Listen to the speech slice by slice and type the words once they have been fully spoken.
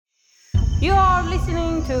You are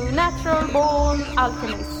listening to Natural Born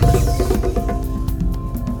Alchemist.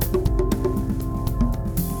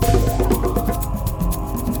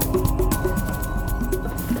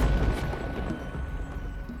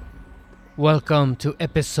 Welcome to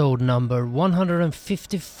episode number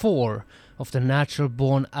 154 of the Natural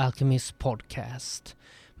Born Alchemist podcast.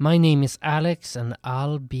 My name is Alex and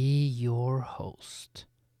I'll be your host.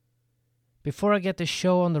 Before I get the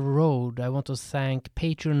show on the road, I want to thank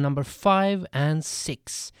Patreon number 5 and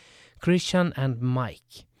 6, Christian and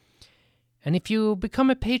Mike. And if you become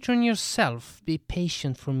a patron yourself, be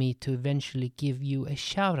patient for me to eventually give you a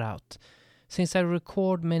shout out. Since I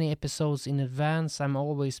record many episodes in advance, I'm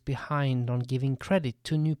always behind on giving credit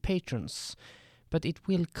to new patrons, but it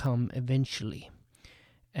will come eventually.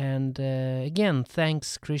 And again,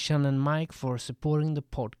 thanks Christian and Mike for supporting the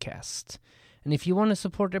podcast. And if you want to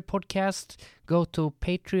support the podcast, go to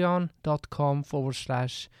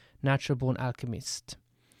patreon.com/naturalbornalchemist.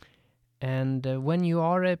 And when you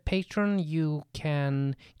are a patron, you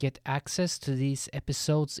can get access to these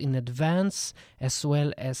episodes in advance, as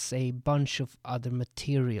well as a bunch of other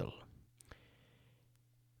material.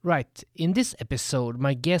 Right, in this episode,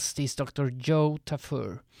 my guest is Dr. Joe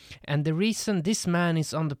Tafur. And the reason this man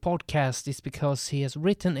is on the podcast is because he has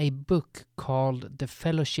written a book called The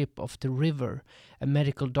Fellowship of the River, a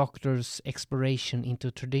medical doctor's exploration into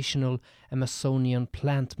traditional Amazonian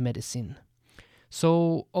plant medicine.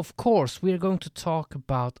 So, of course, we're going to talk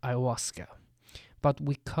about ayahuasca, but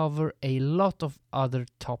we cover a lot of other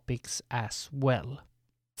topics as well.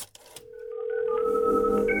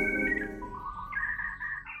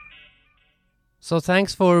 So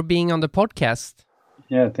thanks for being on the podcast.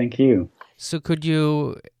 Yeah, thank you. So could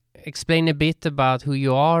you explain a bit about who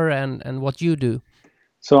you are and what you do?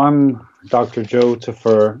 So I'm Dr. Joe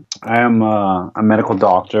Tafur. I am a medical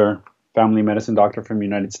doctor, family medicine doctor from the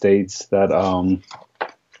United States that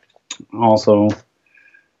also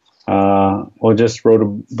just wrote a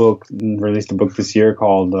book, released a book this year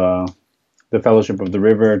called The Fellowship of the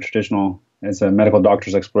River, it's a medical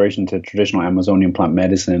doctor's exploration to traditional Amazonian plant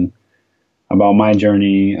medicine, about my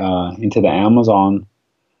journey into the Amazon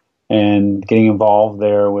and getting involved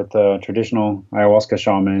there with traditional ayahuasca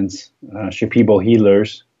shamans, Shipibo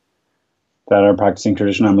healers that are practicing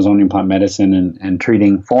traditional Amazonian plant medicine and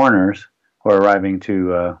treating foreigners who are arriving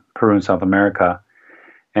to Peru and South America.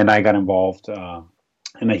 And I got involved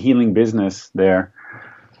in a healing business there,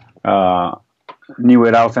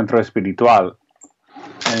 Niuerao Centro Espiritual.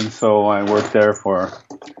 And so I worked there for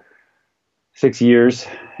 6 years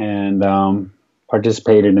and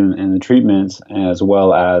participated in the treatments, as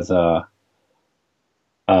well as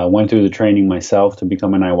went through the training myself to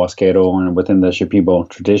become an ayahuasquero and within the Shipibo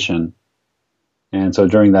tradition. And so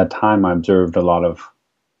during that time, I observed a lot of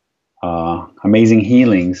amazing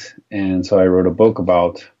healings. And so I wrote a book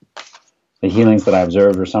about the healings that I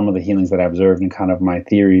observed, or some of the healings that I observed, and kind of my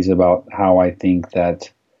theories about how I think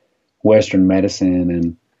that Western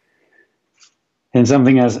medicine and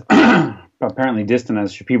something as apparently distant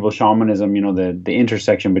as Shipibo shamanism, the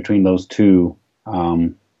intersection between those two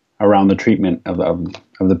around the treatment of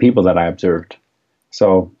the people that I observed.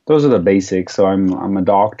 So those are the basics. So I'm a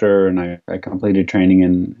doctor, and I completed training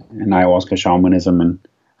in ayahuasca shamanism and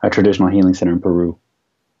a traditional healing center in Peru.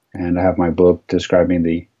 And I have my book describing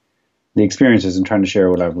the experiences and trying to share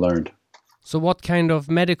what I've learned. So what kind of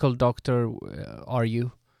medical doctor are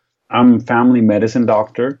you? I'm a family medicine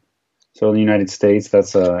doctor. So in the United States,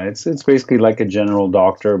 that's it's basically like a general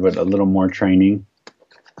doctor, but a little more training,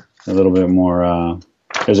 a little bit more.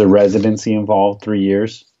 There's a residency involved, 3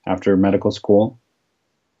 years after medical school.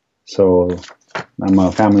 So I'm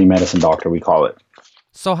a family medicine doctor, we call it.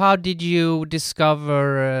 So how did you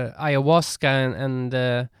discover ayahuasca and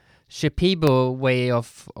the Shipibo way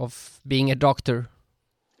of being a doctor?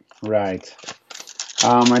 Right.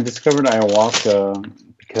 I discovered ayahuasca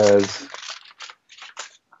because,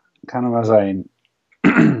 kind of as I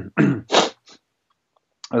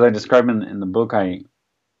describe in the book, I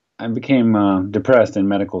became depressed in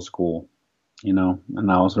medical school,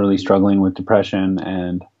 and I was really struggling with depression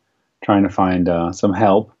and trying to find some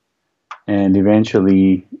help. And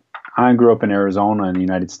eventually, I grew up in Arizona in the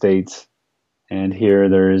United States, and here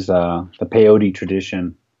there's the peyote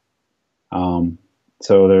tradition.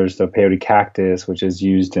 So there's the peyote cactus, which is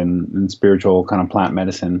used in spiritual kind of plant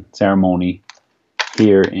medicine ceremony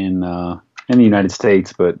here in the United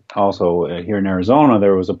States, but also here in Arizona,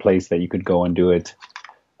 there was a place that you could go and do it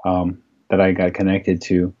that I got connected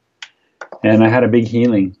to. And I had a big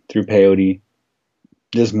healing through peyote,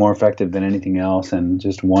 just more effective than anything else, and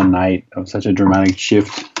just one night of such a dramatic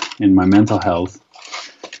shift in my mental health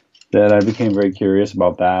that I became very curious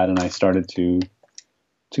about that, and I started to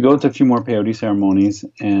go to a few more peyote ceremonies,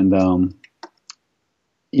 and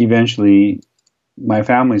eventually, my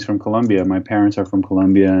family's from Colombia. My parents are from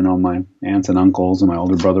Colombia, and all my aunts and uncles, and my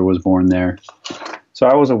older brother was born there. So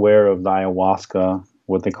I was aware of the ayahuasca,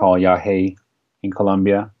 what they call yahe in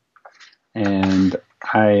Colombia, and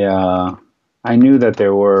I knew that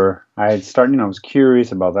there were. I had started. I was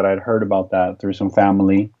curious about that. I'd heard about that through some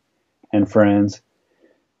family and friends,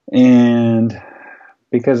 and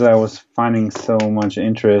because I was finding so much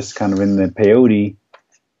interest, kind of in the peyote,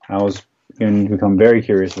 I was going to become very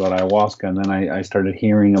curious about ayahuasca, and then I started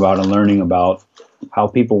hearing about and learning about how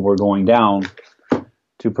people were going down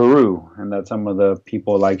to Peru, and that some of the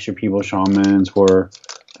people like Shipibo shamans were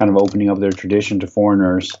kind of opening up their tradition to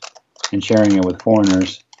foreigners and sharing it with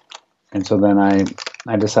foreigners. And so then I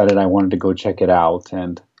decided I wanted to go check it out,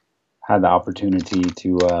 and had the opportunity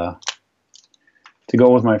to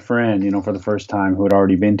go with my friend, for the first time, who had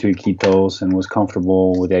already been to Iquitos and was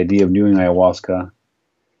comfortable with the idea of doing ayahuasca.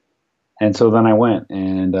 And so then I went,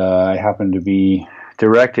 and I happened to be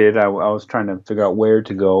directed. I was trying to figure out where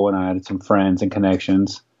to go, and I had some friends and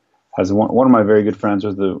connections. As one of my very good friends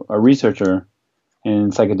was a researcher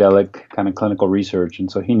in psychedelic kind of clinical research,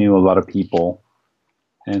 and so he knew a lot of people.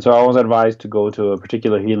 And so I was advised to go to a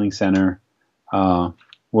particular healing center,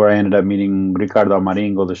 where I ended up meeting Ricardo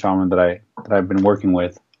Amaringo, the shaman that I've been working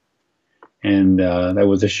with, and that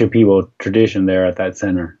was a Shipibo tradition there at that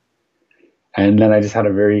center. And then I just had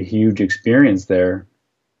a very huge experience there,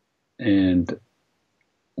 and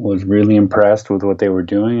was really impressed with what they were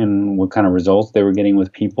doing and what kind of results they were getting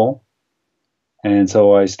with people. And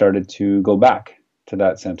so I started to go back to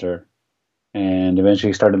that center, and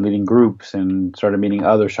eventually started leading groups and started meeting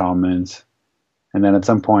other shamans. And then at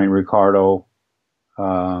some point, Ricardo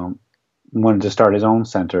wanted to start his own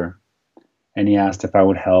center, and he asked if I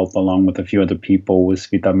would help, along with a few other people, with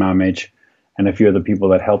Svita Mamic and a few other people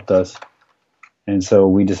that helped us. And so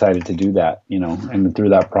we decided to do that, and through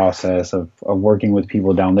that process of working with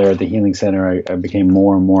people down there at the healing center, I became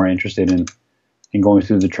more and more interested in going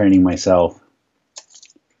through the training myself.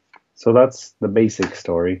 So that's the basic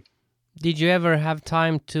story. Did you ever have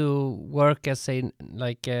time to work as a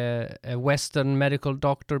Western medical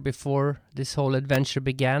doctor before this whole adventure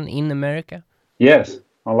began in America? Yes,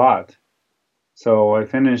 a lot. So I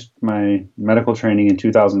finished my medical training in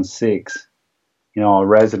 2006. A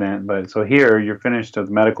resident, but so here you're finished at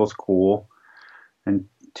medical school in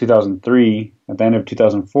 2003. At the end of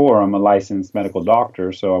 2004, I'm a licensed medical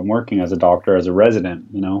doctor, so I'm working as a doctor, as a resident,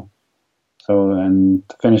 So, and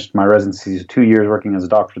finished my residency 2 years working as a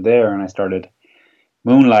doctor there, and I started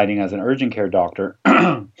moonlighting as an urgent care doctor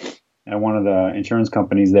at one of the insurance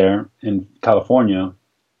companies there in California.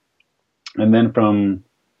 And then from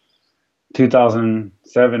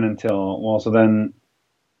 2007 until, so then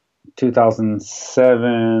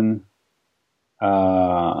 2007,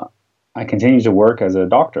 I continued to work as a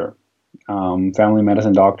doctor, family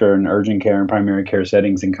medicine doctor in urgent care and primary care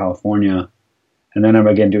settings in California. And then I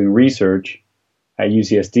began doing research at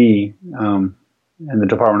UCSD in the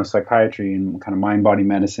Department of Psychiatry and kind of mind-body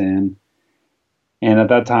medicine. And at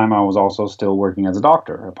that time, I was also still working as a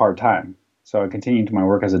doctor, part-time. So I continued my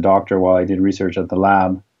work as a doctor while I did research at the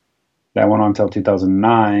lab. That went on until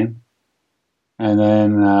 2009. And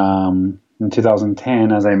then in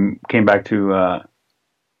 2010, as I came back to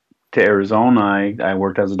Arizona, I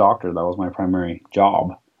worked as a doctor. That was my primary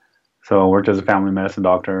job. So I worked as a family medicine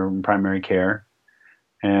doctor in primary care,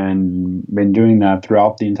 and been doing that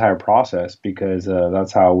throughout the entire process, because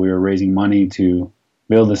that's how we were raising money to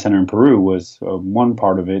build the center in Peru, was one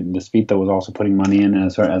part of it. And Despita was also putting money in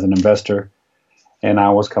as an investor. And I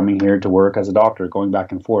was coming here to work as a doctor, going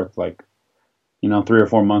back and forth, 3 or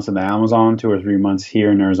 4 months in the Amazon, 2 or 3 months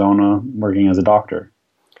here in Arizona, working as a doctor.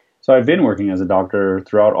 So I've been working as a doctor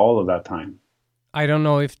throughout all of that time. I don't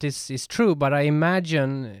know if this is true, but I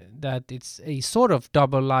imagine that it's a sort of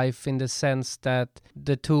double life, in the sense that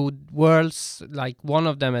the two worlds, like one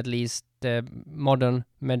of them at least, the modern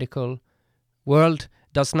medical world,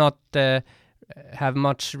 does not have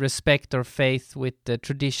much respect or faith with the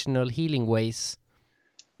traditional healing ways.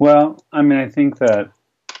 Well, I think that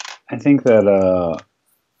it's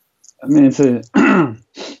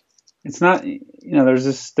it's not,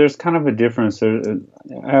 there's kind of a difference.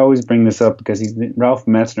 I always bring this up because Ralph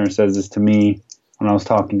Metzner says this to me when I was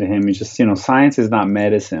talking to him. He's just, science is not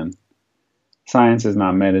medicine. Science is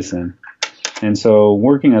not medicine. And so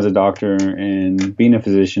working as a doctor and being a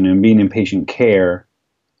physician and being in patient care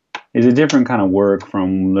is a different kind of work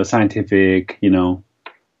from the scientific,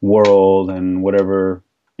 world and whatever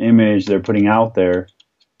image they're putting out there.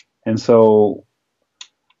 And so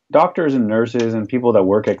doctors and nurses and people that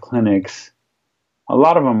work at clinics, a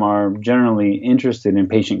lot of them are generally interested in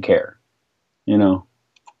patient care. You know,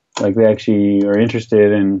 like they actually are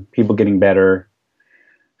interested in people getting better.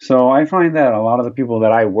 So I find that a lot of the people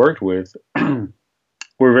that I worked with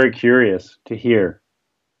were very curious to hear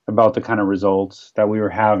about the kind of results that we were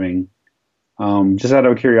having, just out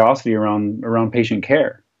of curiosity around patient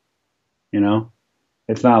care. You know,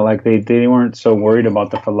 it's not like they weren't so worried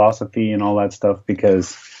about the philosophy and all that stuff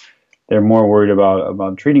because they're more worried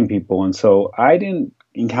about treating people. And so I didn't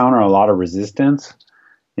encounter a lot of resistance,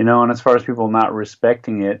 you know, and as far as people not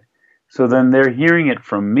respecting it, so then they're hearing it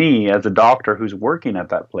from me as a doctor who's working at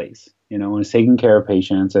that place, you know, and is taking care of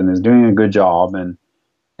patients and is doing a good job and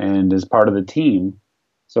is part of the team.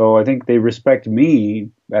 So I think they respect me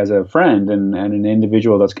as a friend and an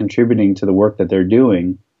individual that's contributing to the work that they're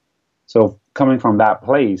doing. So coming from that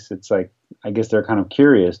place, it's like, I guess they're kind of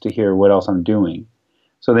curious to hear what else I'm doing.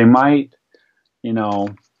 So they might, you know,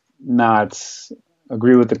 not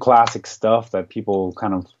agree with the classic stuff that people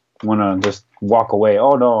kind of want to just walk away.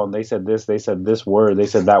 Oh, no, they said this word, they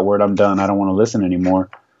said that word, I'm done. I don't want to listen anymore.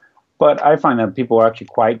 But I find that people are actually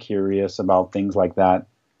quite curious about things like that.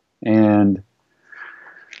 And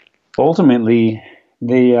ultimately,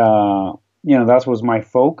 they, that was my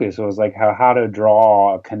focus. It was like how to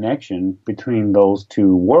draw a connection between those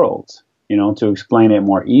two worlds, you know, to explain it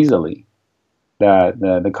more easily,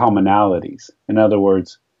 the commonalities. In other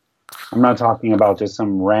words, I'm not talking about just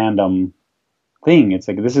some random thing. It's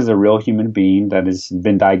like this is a real human being that has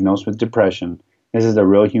been diagnosed with depression. This is a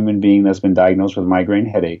real human being that's been diagnosed with migraine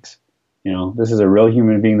headaches. You know, this is a real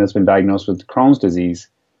human being that's been diagnosed with Crohn's disease,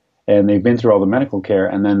 and they've been through all the medical care,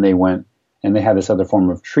 and then they went and they had this other form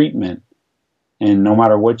of treatment. And no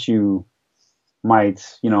matter what you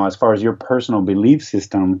might, you know, as far as your personal belief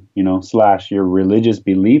system, you know, / your religious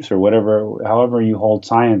beliefs or whatever, however you hold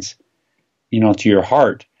science, you know, to your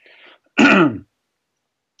heart,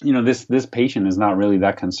 you know, this patient is not really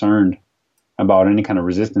that concerned about any kind of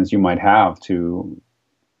resistance you might have to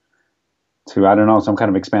I don't know, some kind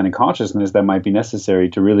of expanded consciousness that might be necessary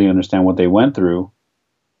to really understand what they went through,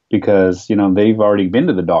 because, you know, they've already been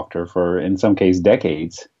to the doctor for, in some case,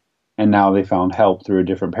 decades, and now they found help through a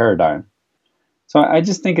different paradigm. So I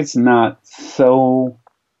just think it's not so,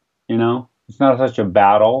 you know, it's not such a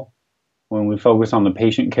battle when we focus on the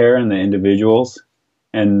patient care and the individuals.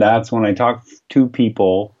 And that's when I talk to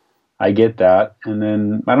people, I get that. And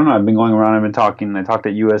then, I don't know, I've been going around, I talked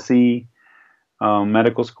at USC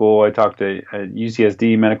medical school, I talked at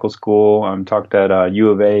UCSD medical school, I talked at U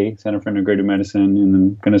of A, Center for Integrative Medicine, and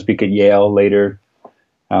then going to speak at Yale later,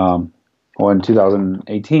 in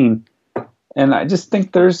 2018. And I just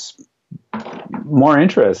think there's more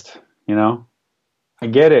interest, you know. I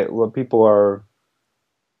get it, what people are,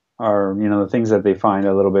 you know, the things that they find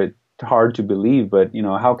a little bit hard to believe, but, you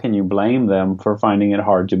know, how can you blame them for finding it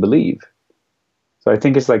hard to believe? So I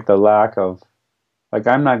think it's like the lack of, like,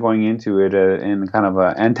 I'm not going into it in kind of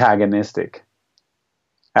an antagonistic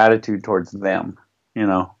attitude towards them, you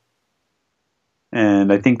know.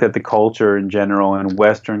 And I think that the culture in general, and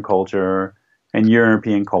Western culture and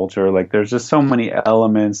European culture, like, there's just so many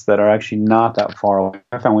elements that are actually not that far away.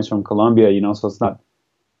 My family's from Colombia, you know, so it's not,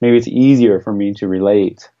 maybe it's easier for me to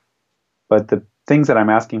relate. But the things that I'm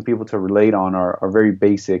asking people to relate on are very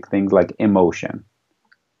basic things like emotion,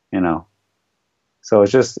 you know. So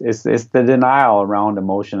it's the denial around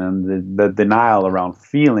emotion and the denial around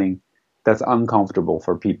feeling that's uncomfortable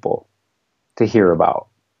for people to hear about,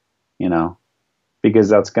 you know, because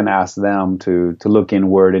that's going to ask them to look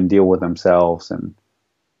inward and deal with themselves,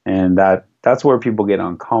 and that's where people get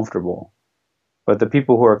uncomfortable. But the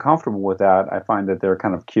people who are comfortable with that, I find that they're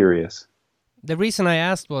kind of curious. The reason I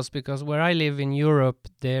asked was because where I live in Europe,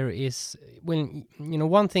 there is, when, you know,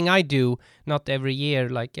 one thing I do, not every year,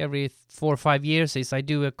 like every 4 or 5 years, is I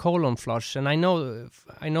do a colon flush. And I know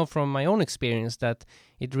from my own experience that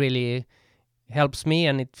it really helps me,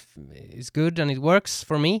 and it is good, and it works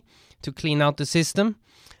for me to clean out the system.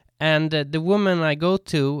 And the woman I go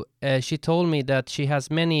to, she told me that she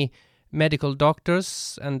has many medical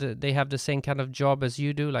doctors, and they have the same kind of job as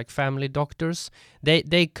you do, like family doctors.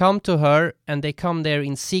 They come to her, and they come there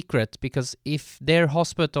in secret, because if their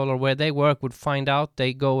hospital or where they work would find out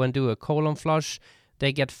they go and do a colon flush,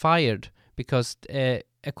 they get fired, because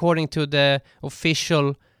according to the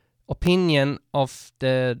official opinion of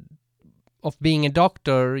being a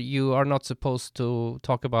doctor, you are not supposed to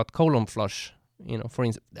talk about colon flush, you know,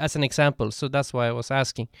 as an example. So that's why I was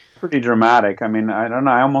asking. Pretty dramatic. I mean, I don't know.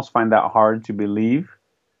 I almost find that hard to believe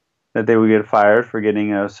that they would get fired for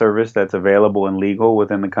getting a service that's available and legal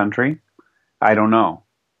within the country. I don't know.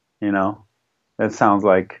 You know, that sounds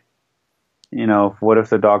like what if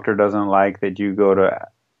the doctor doesn't like that you go to,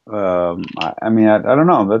 I mean, I don't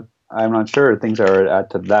know, but I'm not sure things are at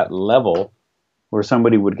to that level where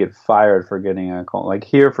somebody would get fired for getting a colon. Like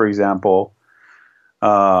here, for example,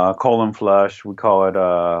 colon flush, we call it,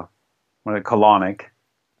 colonic,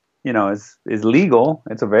 is legal,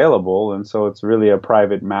 it's available, and so it's really a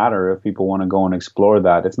private matter if people want to go and explore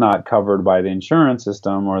that. It's not covered by the insurance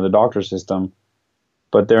system or the doctor system,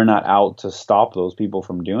 but they're not out to stop those people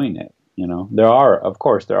from doing it. There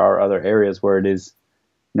are other areas where it is,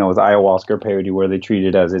 with ayahuasca or peyote, where they treat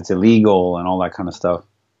it as it's illegal and all that kind of stuff.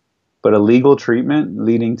 But illegal treatment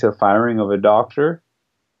leading to firing of a doctor,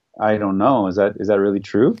 I don't know. Is that really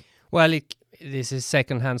true? Well, this is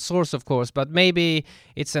second-hand source, of course, but maybe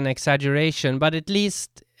it's an exaggeration. But at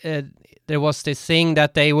least there was this thing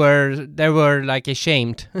that they were like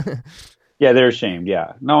ashamed. Yeah, they're ashamed.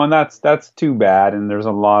 Yeah, no, and that's too bad. And there's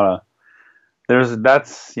a lot of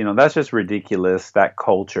that's just ridiculous, that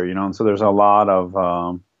culture, and so there's a lot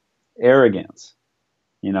of arrogance,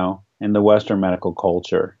 in the Western medical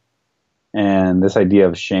culture, and this idea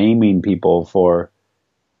of shaming people for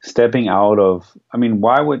stepping out of, I mean,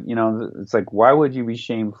 why would you be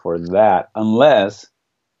shamed for that unless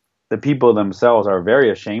the people themselves are very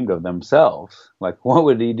ashamed of themselves? Like, what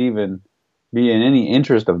would it even be in any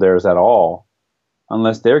interest of theirs at all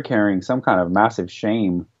unless they're carrying some kind of massive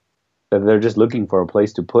shame that they're just looking for a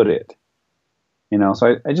place to put it?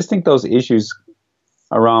 So I just think those issues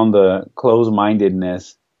around the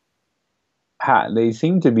closed-mindedness, they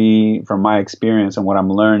seem to be, from my experience and what I'm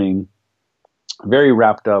learning, very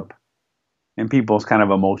wrapped up in people's kind of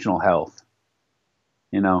emotional health.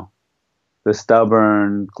 The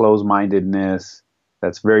stubborn closed-mindedness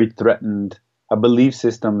that's very threatened, a belief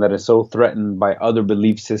system that is so threatened by other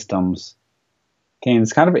belief systems, it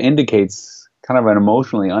kind of indicates kind of an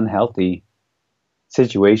emotionally unhealthy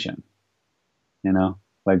situation.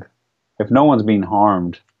 Like, if no one's being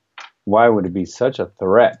harmed, why would it be such a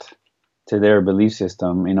threat to their belief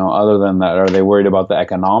system? Other than that, are they worried about the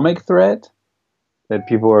economic threat that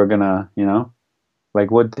people are gonna,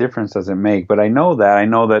 like, what difference does it make? But I know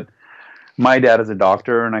that my dad is a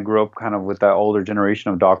doctor, and I grew up kind of with that older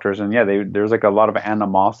generation of doctors, and yeah, there's like a lot of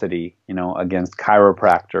animosity, against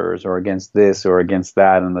chiropractors or against this or against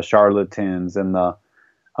that, and the charlatans and the,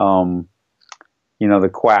 the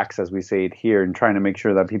quacks, as we say it here, and trying to make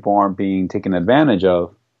sure that people aren't being taken advantage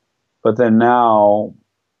of. But then now,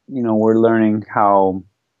 we're learning how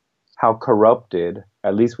corrupted,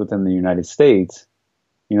 at least within the United States,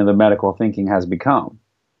 the medical thinking has become.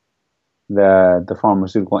 The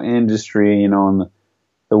pharmaceutical industry, and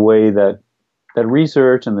the way that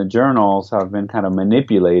research and the journals have been kind of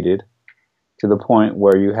manipulated to the point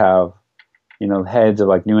where you have, heads of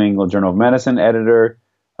like New England Journal of Medicine editor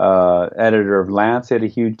of Lancet, a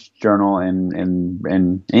huge journal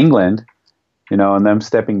in England, and them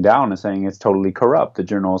stepping down and saying it's totally corrupt. The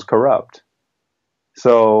journal is corrupt.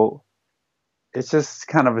 So it's just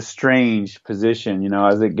kind of a strange position,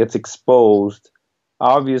 as it gets exposed.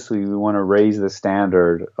 Obviously, we want to raise the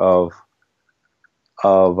standard of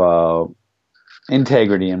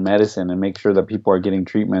integrity in medicine and make sure that people are getting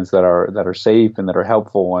treatments that are safe and that are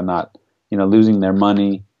helpful and not, losing their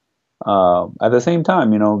money. At the same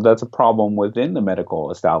time, that's a problem within the medical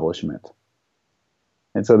establishment,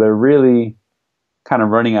 and so they're really kind of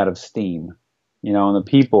running out of steam, and the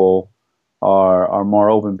people are more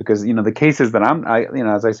open because the cases that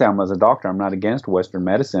as I say, as a doctor, I'm not against Western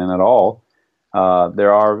medicine at all.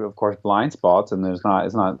 There are, of course, blind spots, and it's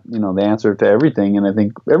not the answer to everything, and I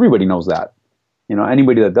think everybody knows that.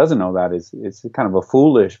 Anybody that doesn't know that it's kind of a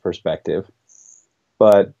foolish perspective.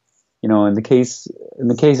 But in the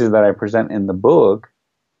cases that I present in the book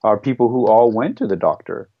are people who all went to the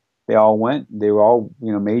doctor. They all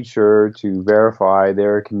made sure to verify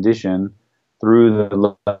their condition through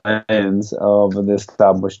the lens of the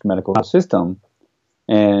established medical system,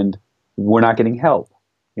 and we're not getting help.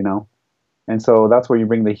 And so that's where you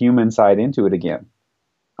bring the human side into it again.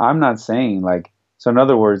 I'm not saying so in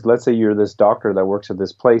other words, let's say you're this doctor that works at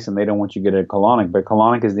this place and they don't want you to get a colonic, but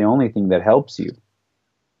colonic is the only thing that helps you.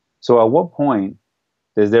 So at what point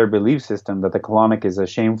does their belief system that the colonic is a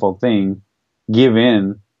shameful thing give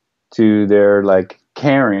in to their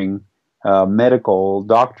caring, medical,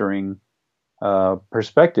 doctoring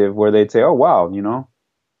perspective where they'd say, oh, wow,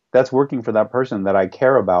 that's working for that person that I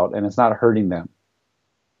care about and it's not hurting them.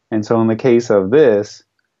 And so in the case of this,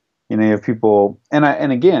 you have people,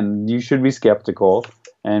 and again, you should be skeptical.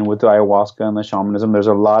 And with the ayahuasca and the shamanism, there's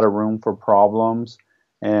a lot of room for problems,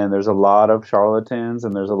 and there's a lot of charlatans,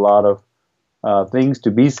 and there's a lot of things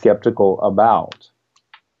to be skeptical about.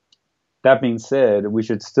 that being said, we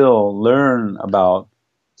should still learn about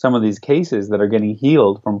some of these cases that are getting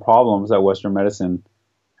healed from problems that Western medicine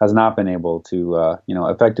has not been able to,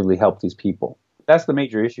 effectively help these people. That's the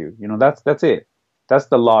major issue. That's it. That's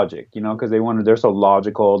the logic. Because they're so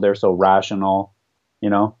logical, they're so rational.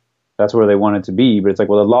 That's where they want it to be. But it's like,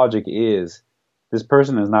 well, the logic is this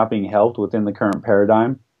person is not being helped within the current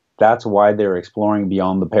paradigm. That's why they're exploring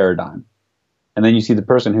beyond the paradigm. And then you see the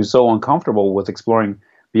person who's so uncomfortable with exploring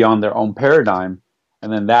beyond their own paradigm,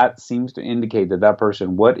 and then that seems to indicate that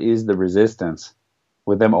person, what is the resistance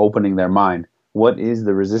with them opening their mind? What is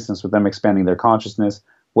the resistance with them expanding their consciousness?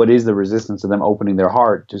 What is the resistance of them opening their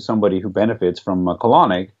heart to somebody who benefits from a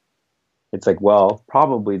colonic? It's like, well,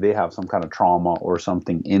 probably they have some kind of trauma or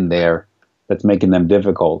something in there that's making them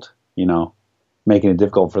difficult, making it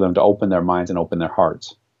difficult for them to open their minds and open their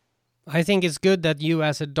hearts. I think it's good that you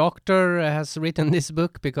as a doctor has written this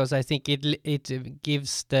book, because I think it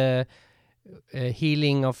gives the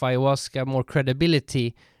healing of ayahuasca more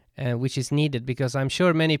credibility, which is needed, because I'm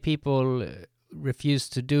sure many people refuse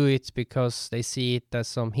to do it because they see it as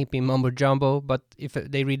some hippie mumbo jumbo. But if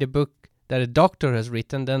they read a book that a doctor has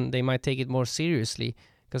written, then they might take it more seriously,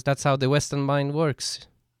 because that's how the Western mind works.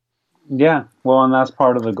 Yeah, well, and that's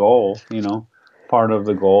part of the goal. Part of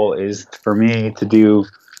the goal is for me to do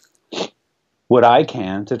what I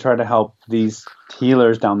can to try to help these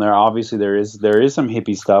healers down there. Obviously, there is some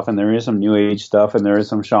hippie stuff, and there is some new age stuff, and there is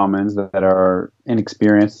some shamans that are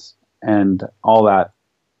inexperienced and all that.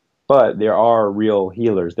 But there are real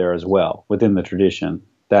healers there as well within the tradition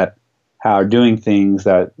that are doing things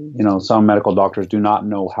that some medical doctors do not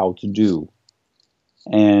know how to do.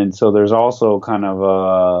 And so there's also kind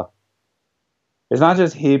of it's not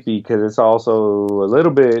just hippie, because it's also a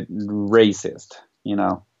little bit racist,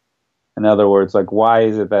 In other words, like, why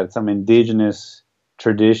is it that some indigenous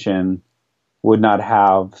tradition would not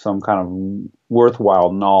have some kind of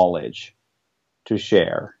worthwhile knowledge to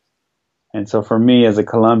share? And so for me as a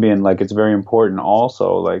Colombian, like, it's very important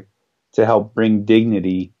also, like, to help bring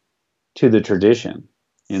dignity to the tradition,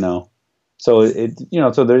 So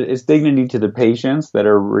it's dignity to the patients that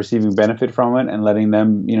are receiving benefit from it, and letting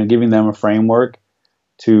them, giving them a framework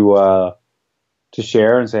to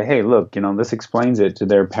share and say, hey, look, this explains it to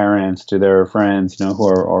their parents, to their friends, who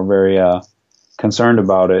are very concerned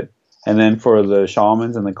about it. And then for the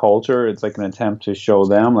shamans and the culture, it's like an attempt to show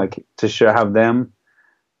them, like, have them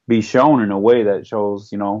be shown in a way that shows,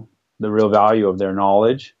 the real value of their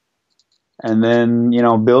knowledge. And then,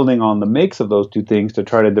 building on the mix of those two things to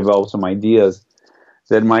try to develop some ideas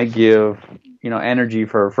that might give, energy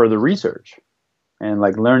for further research, and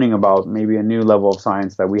like learning about maybe a new level of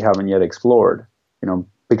science that we haven't yet explored,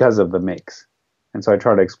 because of the mix. And so I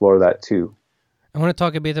try to explore that too. I want to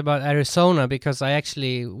talk a bit about Arizona, because I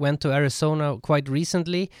actually went to Arizona quite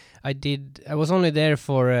recently. I was only there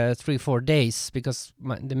for 3-4 days, because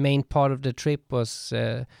the main part of the trip was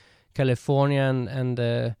California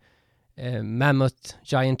and mammoth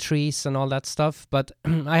giant trees and all that stuff. But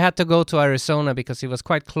I had to go to Arizona because it was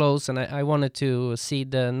quite close, and I wanted to see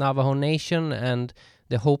the Navajo Nation and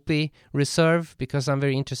the Hopi Reserve, because I'm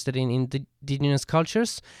very interested in indigenous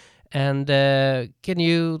cultures. And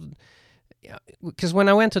because when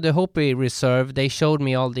I went to the Hopi Reserve, they showed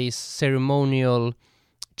me all these ceremonial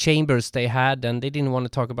chambers they had, and they didn't want to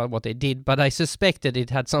talk about what they did, but I suspected it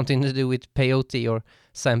had something to do with peyote or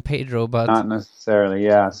San Pedro, but not necessarily.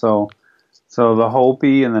 Yeah. So the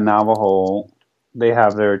Hopi and the Navajo, they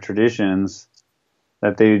have their traditions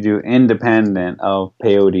that they do independent of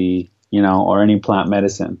peyote, or any plant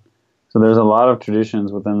medicine. So there's a lot of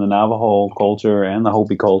traditions within the Navajo culture and the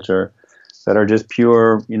Hopi culture that are just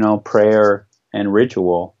pure, prayer and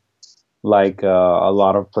ritual, like a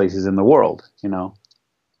lot of places in the world,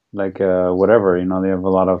 like whatever, they have a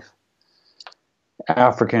lot of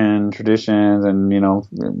African traditions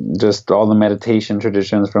and, just all the meditation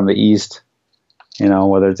traditions from the East,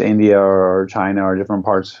 whether it's India or China or different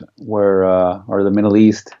parts where, or the Middle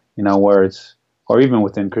East, where it's, or even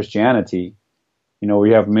within Christianity,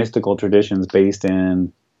 we have mystical traditions based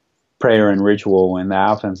in prayer and ritual in the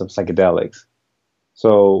absence of psychedelics.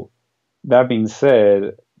 So that being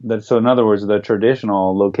said, so in other words, the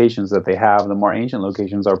traditional locations that they have, the more ancient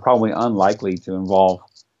locations, are probably unlikely to involve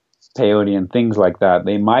peyote and things like that.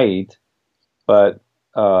 They might, but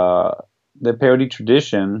the peyote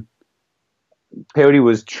tradition, peyote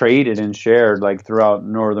was traded and shared like throughout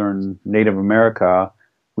northern Native America.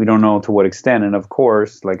 We don't know to what extent, and of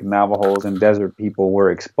course, like Navajos and desert people were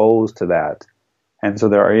exposed to that, and so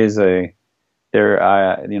there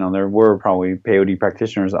were probably peyote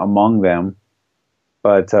practitioners among them,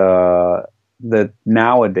 but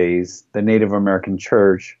nowadays the Native American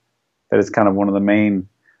Church that it's kind of one of the main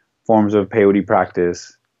forms of peyote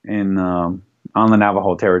practice in on the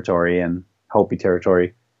Navajo territory and Hopi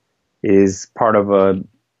territory, is part of a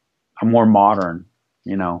more modern,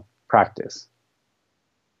 practice.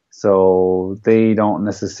 So they don't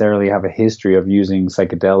necessarily have a history of using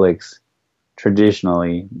psychedelics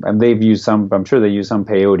traditionally, and they've used some. I'm sure they use some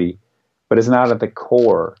peyote, but it's not at the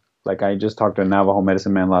core. Like I just talked to a Navajo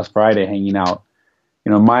medicine man last Friday, hanging out.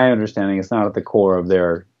 My understanding, it's not at the core of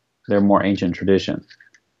their more ancient tradition.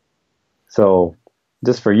 So,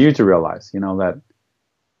 just for you to realize, that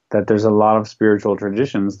there's a lot of spiritual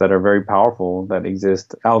traditions that are very powerful that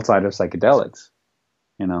exist outside of psychedelics,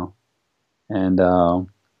 and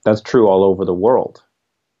that's true all over the world.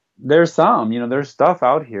 There's some, there's stuff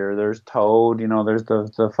out here. There's toad, there's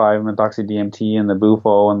the 5-methoxy-DMT and the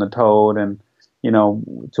bufo and the toad, and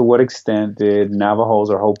to what extent did Navajos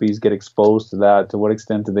or Hopis get exposed to that? To what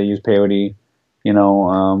extent did they use peyote?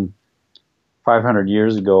 500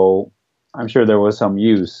 years ago, I'm sure there was some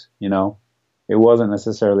use. It wasn't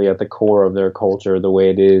necessarily at the core of their culture the way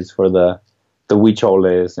it is for the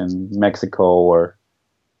Huicholes in Mexico or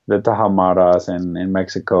the Tajamaras in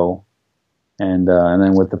Mexico. And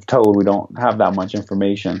then with the toad, we don't have that much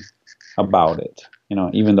information about it,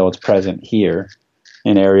 even though it's present here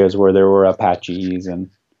in areas where there were Apaches and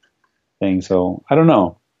things. So I don't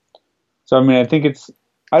know. So, I think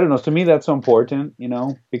I don't know. To me, that's so important,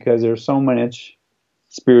 because there's so much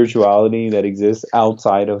spirituality that exists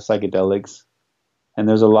outside of psychedelics. And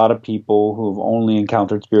there's a lot of people who've only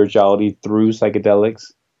encountered spirituality through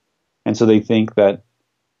psychedelics. And so they think that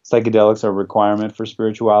psychedelics are a requirement for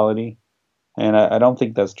spirituality. And I don't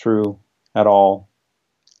think that's true at all,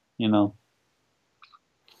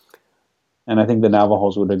 And I think the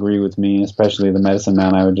Navajos would agree with me, especially the medicine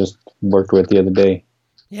man I just worked with the other day.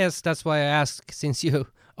 Yes, that's why I asked, since you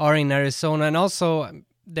are in Arizona. And also,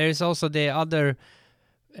 there's also the other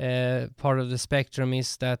part of the spectrum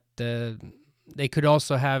is that they could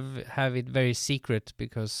also have it very secret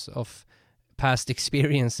because of past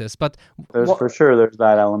experiences. But for sure there's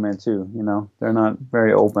that element too. They're not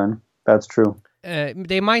very open. That's true.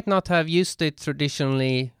 They might not have used it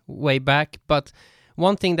traditionally way back, but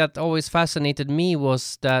one thing that always fascinated me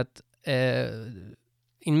was that in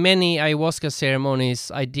many ayahuasca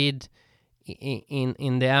ceremonies I did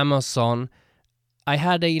in the Amazon, I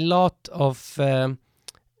had a lot of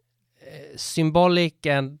symbolic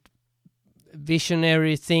and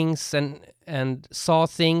visionary things and saw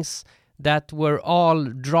things that were all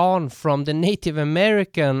drawn from the Native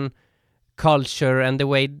American culture and the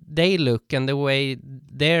way they look and the way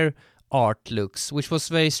their art looks, which was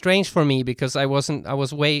very strange for me because I was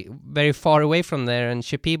very far away from there, and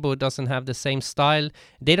Shipibo doesn't have the same style.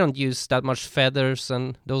 They don't use that much feathers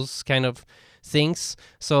and those kind of things.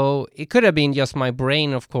 So it could have been just my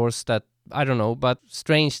brain, of course, that I don't know, but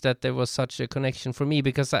strange that there was such a connection for me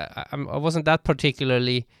because I wasn't that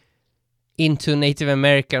particularly into Native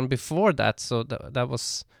American before that, so that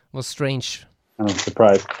was strange. I'm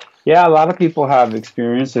surprised. Yeah, a lot of people have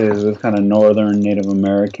experiences with kind of northern Native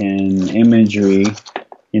American imagery,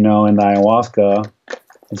 in the ayahuasca.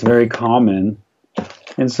 It's very common.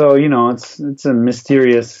 And so, it's a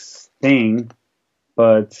mysterious thing,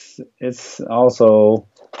 but it's also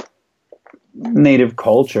Native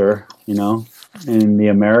culture, in the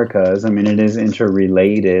Americas. It is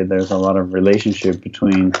interrelated. There's a lot of relationship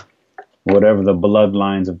between whatever the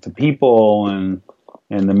bloodlines of the people and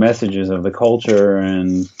the messages of the culture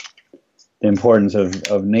and the importance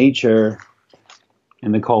of nature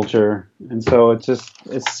and the culture. And so it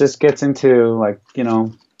just gets into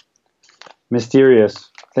mysterious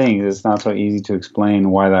things. It's not so easy to explain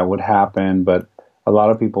why that would happen, but a lot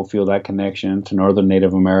of people feel that connection to Northern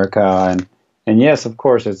Native America. And yes, of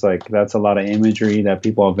course, it's that's a lot of imagery that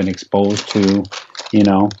people have been exposed to,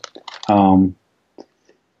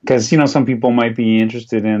 because, some people might be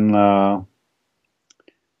interested in,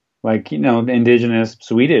 indigenous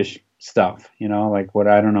Swedish stuff, what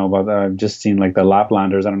I don't know about, I've just seen the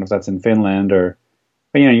Laplanders. I don't know if that's in Finland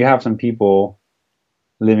but you have some people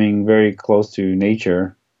living very close to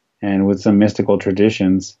nature and with some mystical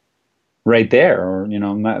traditions right there, or,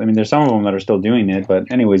 there's some of them that are still doing it,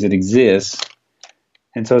 but anyways, it exists.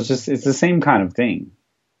 And so it's the same kind of thing,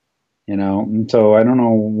 and so I don't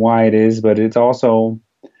know why it is, but it's also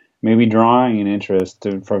maybe drawing an interest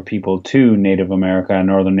for people to Native America and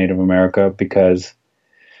Northern Native America because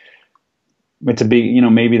it's a big,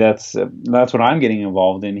 maybe that's what I'm getting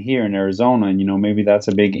involved in here in Arizona. And, maybe that's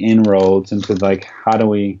a big inroads into how do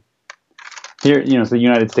we here, it's the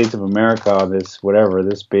United States of America, this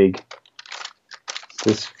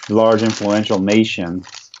large influential nation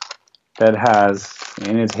that has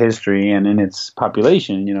in its history and in its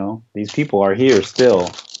population, you know, these people are here still.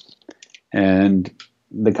 And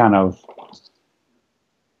the kind of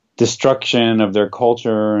destruction of their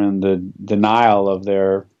culture and the denial of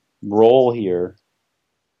their role here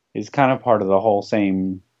is kind of part of the whole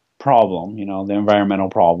same problem, you know, the environmental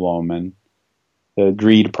problem and the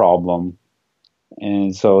greed problem.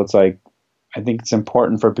 And so it's like, I think it's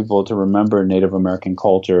important for people to remember Native American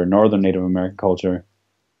culture, Northern Native American culture.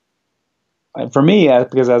 For me,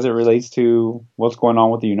 because as it relates to what's going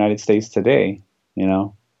on with the United States today, you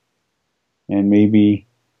know, and maybe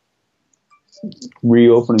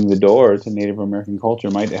reopening the door to Native American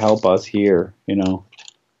culture might help us here, you know,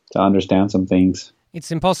 to understand some things.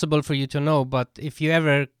 It's impossible for you to know, but if you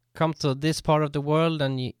ever come to this part of the world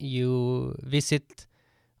and you visit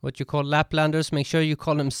what you call Laplanders, make sure you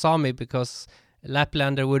call them Sami, because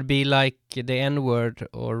Laplander would be like the N-word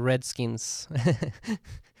or Redskins.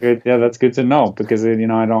 Good. Yeah, that's good to know, because, you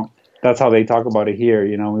know, that's how they talk about it here.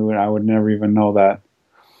 You know, I would never even know that.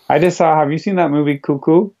 I just saw, have you seen that movie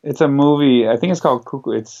Cuckoo? It's a movie, I think it's called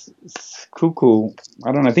Cuckoo. It's Cuckoo.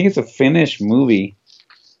 I don't know, I think it's a Finnish movie.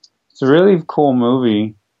 It's a really cool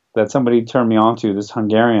movie that somebody turned me on to, this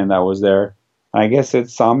Hungarian that was there. I guess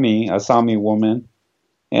it's a Sami woman.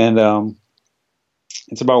 And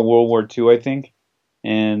it's about World War II, I think.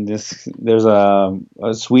 And there's a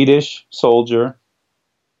Swedish soldier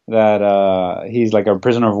that he's like a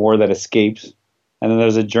prisoner of war that escapes. And then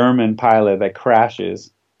there's a German pilot that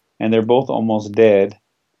crashes. And they're both almost dead.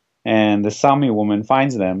 And the Sami woman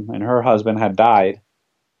finds them, and her husband had died.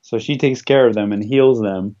 So she takes care of them and heals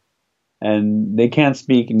them. And they can't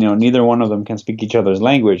speak, you know, neither one of them can speak each other's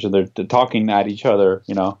language. So they're talking at each other,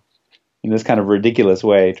 you know, in this kind of ridiculous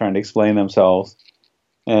way, trying to explain themselves.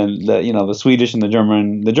 And the Swedish and the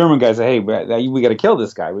German guy say, hey, we got to kill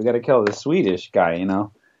this guy. We got to kill this Swedish guy, you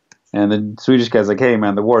know. And the Swedish guy's like, hey,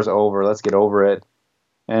 man, the war's over. Let's get over it.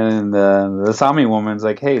 And the Sami woman's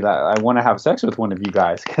like, hey, I want to have sex with one of you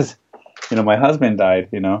guys because, you know, my husband died,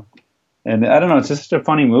 you know. And I don't know, it's just such a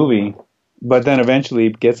funny movie. But then eventually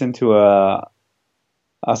it gets into a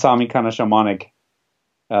Sami kind of shamanic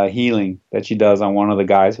healing that she does on one of the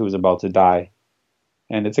guys who was about to die.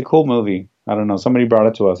 And it's a cool movie. I don't know, somebody brought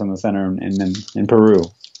it to us in the center in Peru.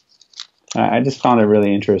 I just found it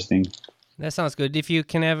really interesting. That sounds good. If you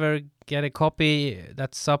can ever get a copy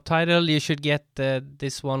that's subtitled, you should get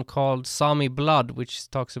this one called Sami Blood, which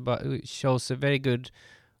shows a very good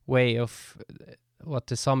way of what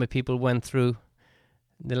the Sami people went through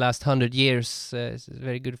the last 100 years. It's a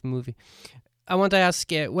very good movie. I want to ask,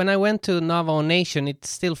 when I went to Navajo Nation, it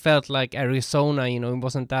still felt like Arizona, you know, it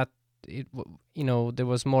wasn't that, you know, there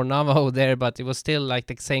was more Navajo there, but it was still like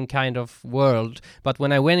the same kind of world. But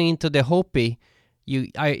when I went into the Hopi,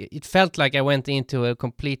 it felt like I went into a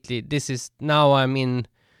completely, now I'm in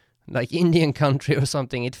like Indian country or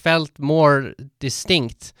something. It felt more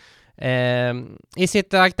distinct. Is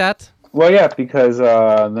it like that? Well, yeah, because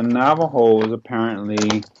the Navajos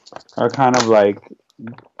apparently are kind of like,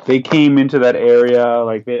 they came into that area,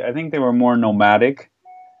 like I think they were more nomadic.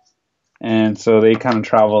 And so they kind of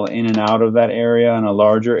travel in and out of that area in a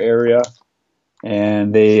larger area.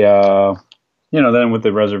 And they, you know, then with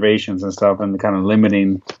the reservations and stuff and kind of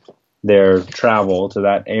limiting their travel to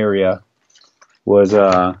that area was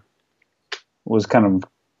kind of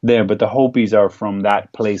there. But the Hopis are from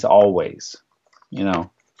that place always, you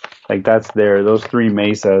know. Like that's those three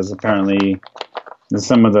mesas apparently,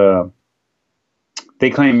 they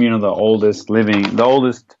claim, you know, the oldest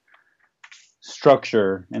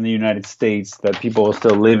structure in the United States that people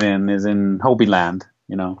still live in is in Hopi land,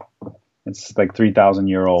 you know. It's like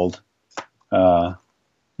 3,000-year-old,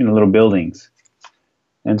 little buildings.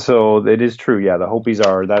 And so it is true, yeah, the Hopis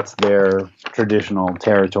that's their traditional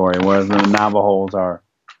territory, whereas the Navajos are,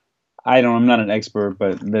 I'm not an expert,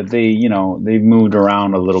 but that they've moved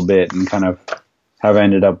around a little bit and kind of have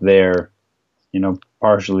ended up there, you know,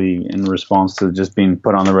 partially in response to just being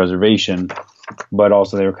put on the reservation, but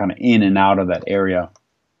also they were kind of in and out of that area,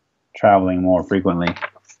 traveling more frequently.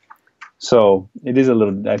 So it is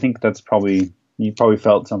I think you probably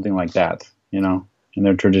felt something like that, you know, in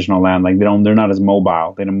their traditional land. Like they're not as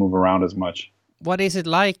mobile. They don't move around as much. What is it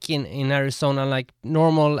like in Arizona? Like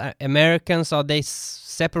normal Americans, are they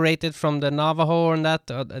separated from the Navajo and that?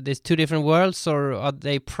 Are these two different worlds, or are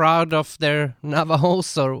they proud of their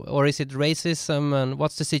Navajos, or is it racism? And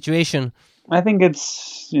what's the situation? I think I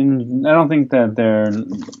don't think that they're,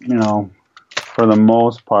 you know, for the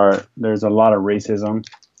most part, there's a lot of racism,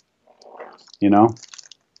 you know.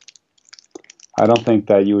 I don't think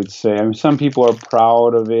that you would say, I mean, some people are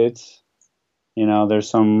proud of it. You know, there's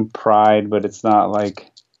some pride, but it's not like,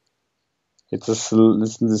 It's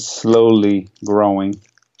slowly growing.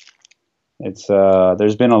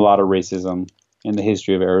 There's been a lot of racism in the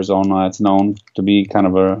history of Arizona. It's known to be kind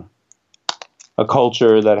of a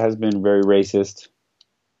culture that has been very racist.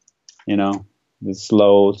 You know, it's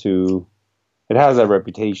slow to. It has that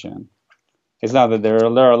reputation. It's not that there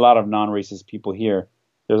are a lot of non-racist people here.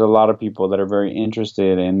 There's a lot of people that are very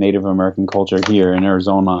interested in Native American culture here in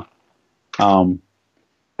Arizona.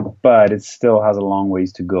 But it still has a long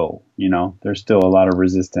ways to go. You know, there's still a lot of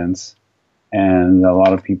resistance and a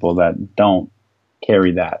lot of people that don't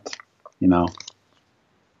carry that, you know.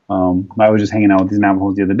 I was just hanging out with these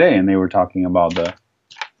Navajos the other day, and they were talking about the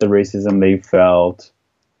racism they felt,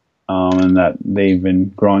 and that they've been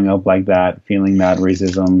growing up like that, feeling that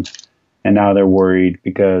racism, and now they're worried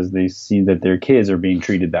because they see that their kids are being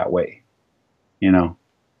treated that way, you know.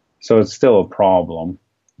 So it's still a problem.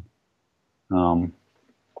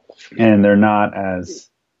 And they're not as,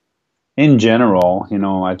 in general, you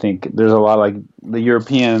know, I think there's a lot like the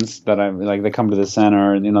Europeans that they come to the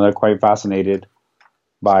center, you know, they're quite fascinated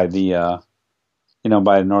by the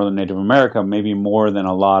by Northern Native America, maybe more than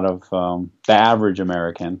a lot of the average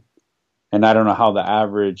American. And I don't know how the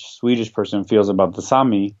average Swedish person feels about the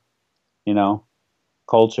Sami, you know,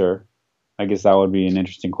 culture. I guess that would be an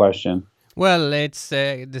interesting question. Well, it's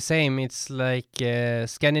the same. It's like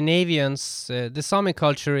Scandinavians. The Sami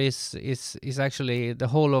culture is actually the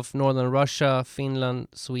whole of northern Russia, Finland,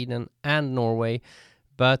 Sweden, and Norway.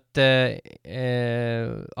 But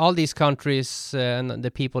all these countries and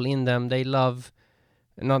the people in them, they love.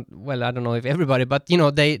 Not well. I don't know if everybody, but you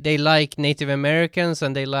know, they like Native Americans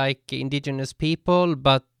and they like indigenous people,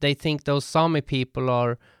 but they think those Sami people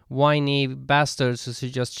are whiny bastards who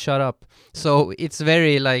should just shut up. So it's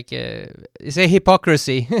very like it's a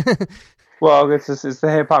hypocrisy. Well, it's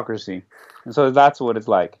the hypocrisy, and so that's what it's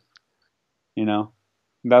like. You know,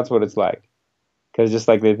 that's what it's like. Because just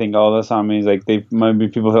like they think, oh, the Samis, like they might be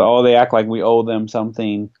people who, oh, they act like we owe them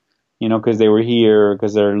something, you know, because they were here,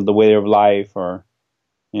 because they're the way of life, or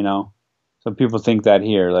you know. So people think that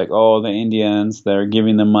here, like, oh, the Indians, they're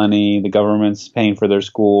giving them money, the government's paying for their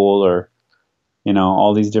school, or you know,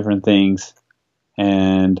 all these different things.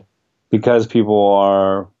 And because people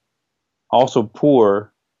are also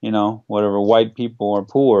poor, you know, whatever, white people are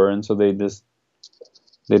poor, and so they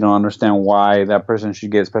don't understand why that person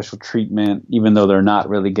should get special treatment, even though they're not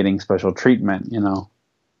really getting special treatment, you know.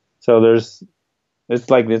 So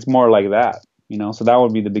it's more like that, you know. So that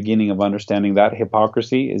would be the beginning of understanding that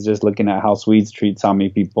hypocrisy, is just looking at how Swedes treat Sami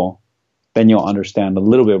people. Then you'll understand a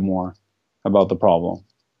little bit more about the problem,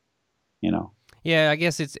 you know. Yeah, I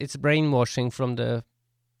guess it's brainwashing from the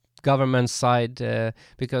government side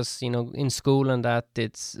because, you know, in school and that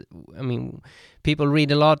people read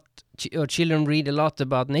a lot, or children read a lot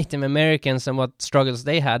about Native Americans and what struggles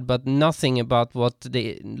they had, but nothing about what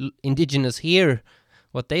the indigenous here,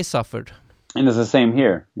 what they suffered. And it's the same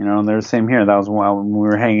here, you know, there's the same here. That was when we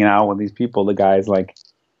were hanging out with these people, the guy's like,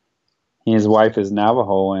 his wife is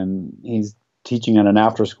Navajo and he's teaching at an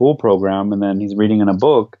after school program, and then he's reading in a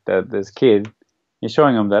book that this kid, he's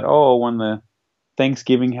showing him that, oh, when the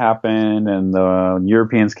Thanksgiving happened and the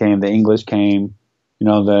Europeans came, the English came, you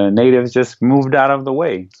know, the natives just moved out of the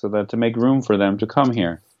way so that to make room for them to come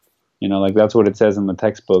here. You know, like that's what it says in the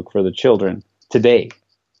textbook for the children today,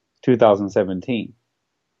 2017,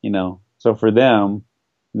 you know. So for them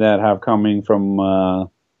that have coming from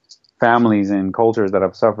families and cultures that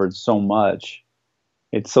have suffered so much,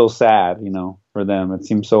 it's so sad, you know, for them. It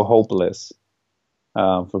seems so hopeless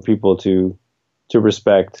for people to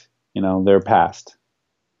respect, you know, their past.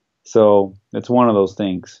 So it's one of those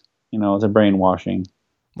things, you know, it's a brainwashing.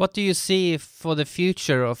 What do you see for the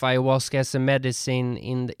future of ayahuasca as a medicine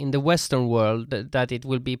in the Western world? That it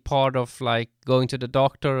will be part of like going to the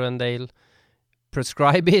doctor and they'll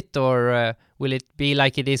prescribe it, or will it be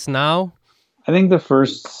like it is now? I think the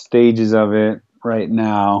first stages of it right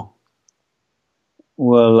now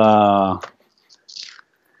will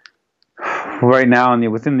right now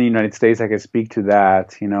within the United States, I could speak to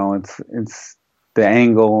that. You know, it's the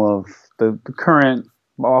angle of the current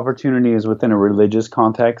opportunity is within a religious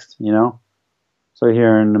context, you know. So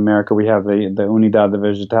here in America, we have the Unidade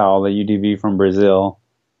Vegetal, the UDV from Brazil,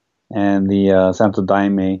 and the Santo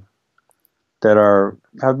Daime that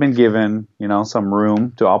have been given, you know, some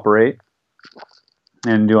room to operate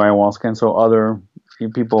and do ayahuasca. And so other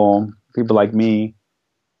people like me,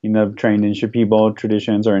 you know, trained in Shipibo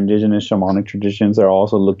traditions or indigenous shamanic traditions, are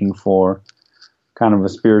also looking for kind of a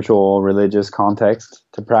spiritual, religious context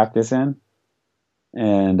to practice in,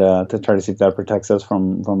 and to try to see if that protects us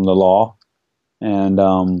from the law.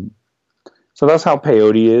 And So that's how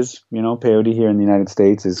peyote is. Peyote here in the United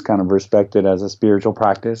States is kind of respected as a spiritual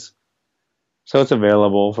practice. So it's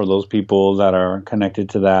available for those people that are connected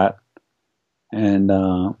to that. And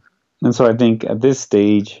so I think at this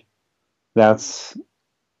stage, that's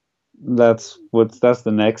the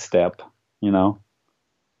next step,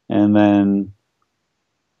 And then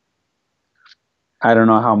I don't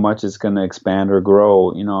know how much it's going to expand or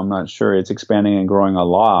grow. I'm not sure. It's expanding and growing a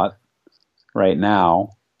lot right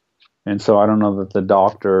now. And so I don't know that the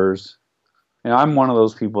doctors, I'm one of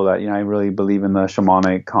those people that, I really believe in the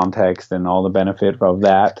shamanic context and all the benefit of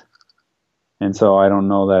that. And so I don't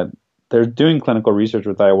know that they're doing clinical research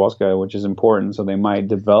with ayahuasca, which is important. So they might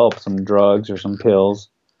develop some drugs or some pills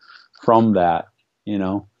from that,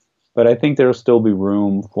 But I think there'll still be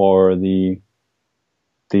room for the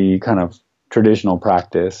kind of traditional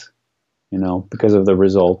practice, because of the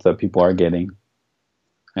results that people are getting.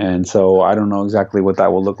 And so I don't know exactly what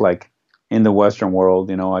that will look like in the Western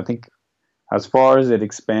world. I think as far as it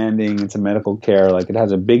expanding into medical care, like it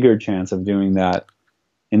has a bigger chance of doing that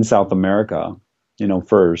in South America,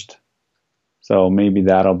 first. So maybe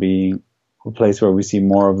that'll be a place where we see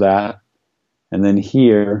more of that. And then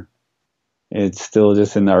here, it's still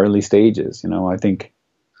just in the early stages. I think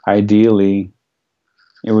ideally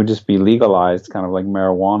it would just be legalized, kind of like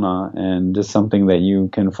marijuana, and just something that you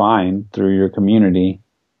can find through your community,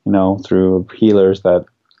 through healers that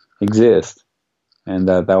exist. And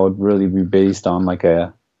that would really be based on like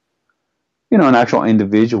an actual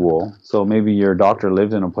individual. So maybe your doctor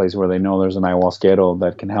lives in a place where they know there's an ayahuasquero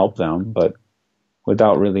that can help them, but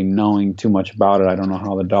without really knowing too much about it, I don't know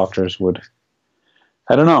how the doctors would.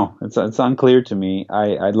 I don't know. It's unclear to me.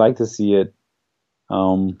 I'd like to see it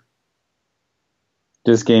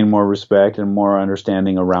just gain more respect and more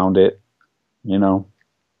understanding around it, and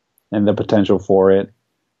the potential for it.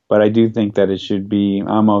 But I do think that it should be,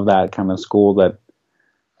 I'm of that kind of school that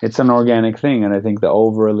it's an organic thing. And I think the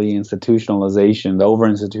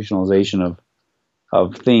over-institutionalization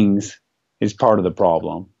of things is part of the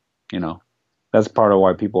problem, That's part of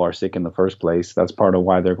why people are sick in the first place. That's part of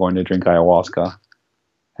why they're going to drink ayahuasca.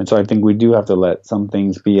 And so I think we do have to let some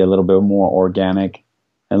things be a little bit more organic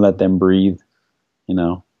and let them breathe,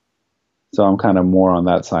 So I'm kind of more on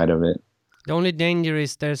that side of it. The only danger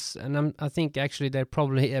is I think actually there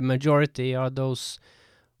probably a majority are those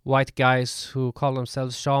white guys who call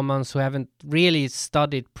themselves shamans who haven't really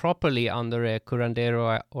studied properly under a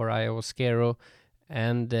curandero or ayahuasquero.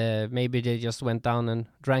 And maybe they just went down and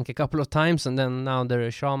drank a couple of times, and then now they're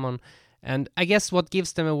a shaman. And I guess what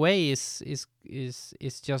gives them away is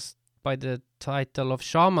just by the title of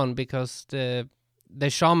shaman, because the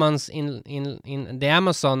shamans in the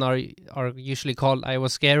Amazon are usually called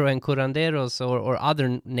ayahuasquero and curanderos or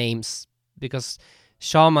other names, because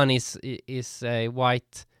shaman is a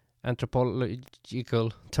white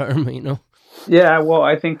anthropological term, Yeah, well,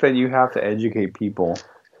 I think that you have to educate people.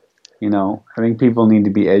 I think people need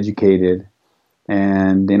to be educated.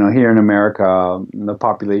 And, here in America, the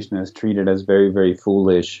population is treated as very, very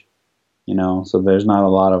foolish, so there's not a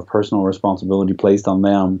lot of personal responsibility placed on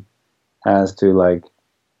them as to, like,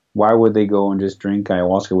 why would they go and just drink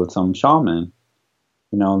ayahuasca with some shaman?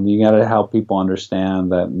 You got to help people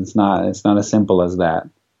understand that it's not as simple as that,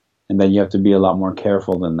 and that you have to be a lot more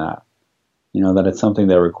careful than that, that it's something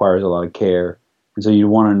that requires a lot of care. And so you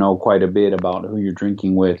want to know quite a bit about who you're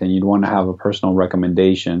drinking with, and you'd want to have a personal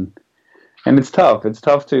recommendation. And it's tough. It's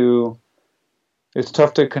tough to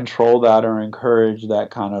control that or encourage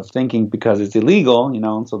that kind of thinking because it's illegal,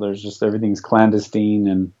 so there's just everything's clandestine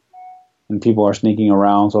and people are sneaking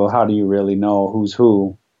around. So how do you really know who's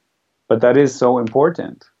who? But that is so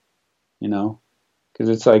important, because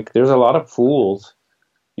it's like there's a lot of fools.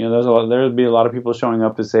 There'd be a lot of people showing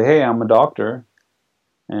up to say, "Hey, I'm a doctor,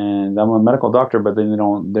 and I'm a medical doctor," but then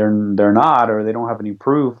they're not, or they don't have any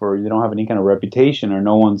proof, or they don't have any kind of reputation, or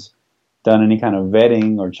no one's done any kind of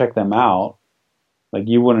vetting or check them out. Like,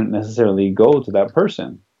 you wouldn't necessarily go to that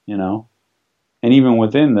person, And even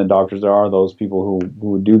within the doctors, there are those people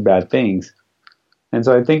who do bad things. And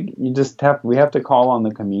so I think we have to call on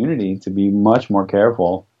the community to be much more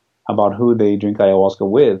careful about who they drink ayahuasca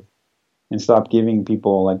with, and stop giving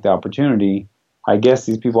people like the opportunity. I guess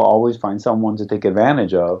these people always find someone to take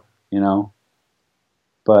advantage of,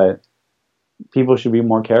 but people should be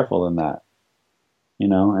more careful than that,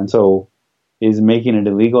 and so is making it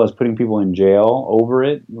illegal, is putting people in jail over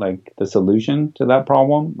it, like the solution to that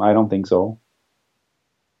problem? I don't think so.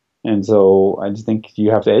 And so I just think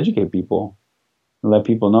you have to educate people and let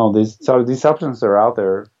people know these substances are out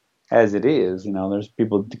there as it is. There's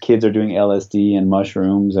kids are doing LSD and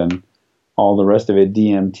mushrooms and all the rest of it,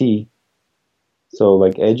 DMT. So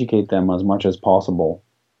like educate them as much as possible,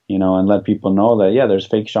 and let people know that, yeah, there's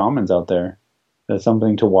fake shamans out there. That's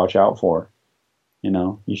something to watch out for.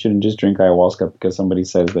 You shouldn't just drink ayahuasca because somebody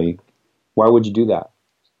says why would you do that?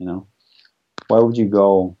 Why would you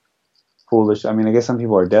go foolish? I mean, I guess some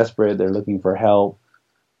people are desperate. They're looking for help,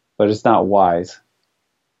 but it's not wise,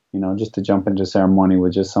 just to jump into ceremony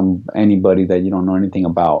with just anybody that you don't know anything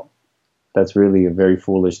about. That's really a very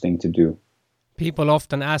foolish thing to do. People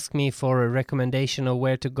often ask me for a recommendation of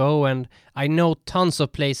where to go, and I know tons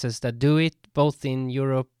of places that do it, both in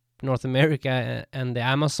Europe, North America, and the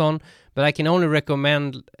Amazon, but I can only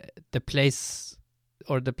recommend the place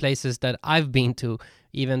or the places that I've been to.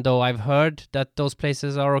 Even though I've heard that those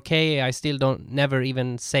places are okay, I still never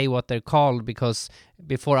even say what they're called, because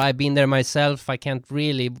before I've been there myself, I can't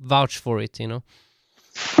really vouch for it, And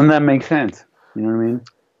that makes sense. You know what I mean?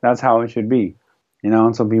 That's how it should be.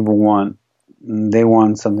 And so people want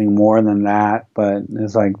something more than that, but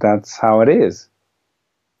it's like, that's how it is.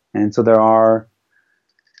 And so there are,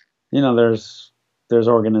 there's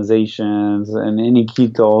organizations, and in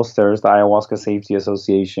Iquitos, there's the Ayahuasca Safety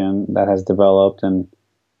Association that has developed, and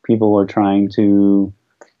people are trying to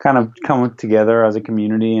kind of come together as a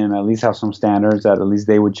community and at least have some standards that at least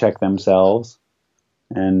they would check themselves.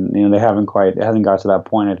 And, it hasn't got to that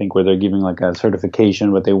point, I think, where they're giving like a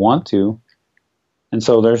certification, but they want to. And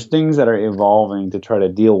so there's things that are evolving to try to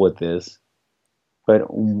deal with this. But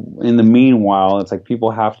in the meanwhile, it's like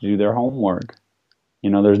people have to do their homework.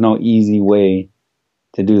 There's no easy way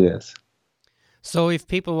to do this. So if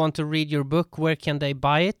people want to read your book, where can they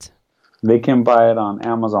buy it? They can buy it on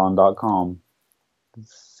Amazon.com.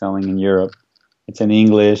 It's selling in Europe. It's in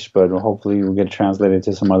English, but hopefully we'll get it translated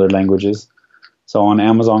to some other languages. So on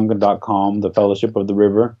Amazon.com, The Fellowship of the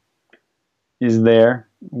River is there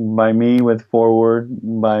by me, with foreword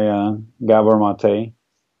by Gabor Mate.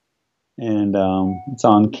 And it's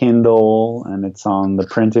on Kindle, and it's on the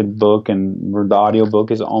printed book, and the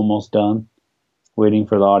audiobook is almost done. Waiting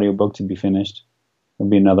for the audiobook to be finished. It'll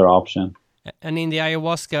be another option. And in the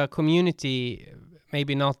ayahuasca community,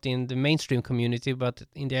 maybe not in the mainstream community, but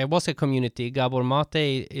in the ayahuasca community, Gabor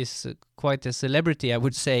Mate is quite a celebrity, I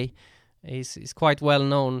would say. He's quite well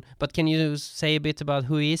known. But can you say a bit about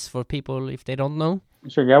who he is for people if they don't know?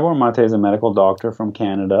 Sure. Gabor Mate is a medical doctor from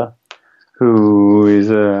Canada who is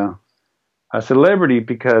a celebrity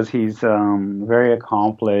because he's very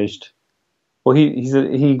accomplished. Well,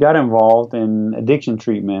 he got involved in addiction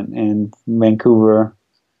treatment in Vancouver,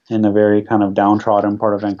 in a very kind of downtrodden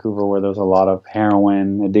part of Vancouver where there's a lot of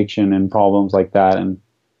heroin addiction and problems like that. And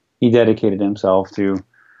he dedicated himself to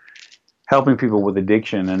helping people with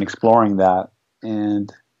addiction and exploring that.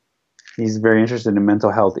 And he's very interested in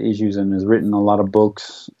mental health issues and has written a lot of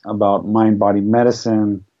books about mind-body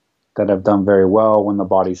medicine that have done very well when the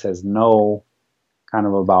body says no, kind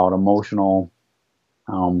of about emotional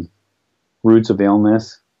roots of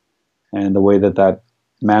illness and the way that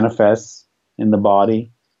manifests in the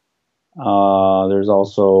body. There's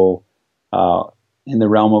also In the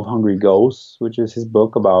Realm of Hungry Ghosts, which is his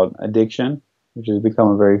book about addiction, which has become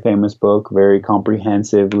a very famous book, very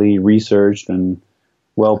comprehensively researched and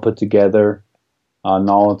well put together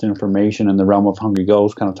knowledge and information. In the Realm of Hungry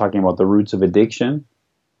Ghosts, kind of talking about the roots of addiction,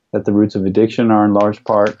 that the roots of addiction are in large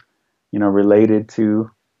part, related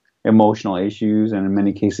to emotional issues, and in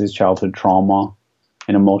many cases childhood trauma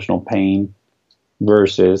and emotional pain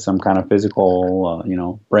versus some kind of physical,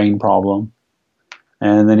 brain problem.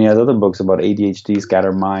 And then he has other books about ADHD,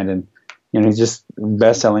 scattered mind, and he's just a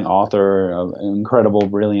best-selling author, an incredible,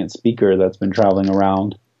 brilliant speaker that's been traveling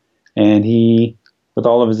around. And he, with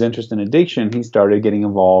all of his interest in addiction, he started getting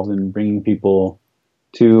involved in bringing people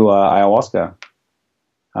to ayahuasca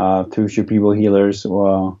through Shipibo healers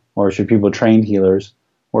or Shipibo trained healers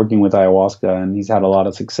working with ayahuasca, and he's had a lot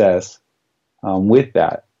of success with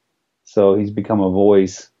that. So he's become a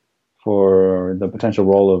voice for the potential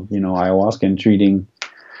role of, ayahuasca in treating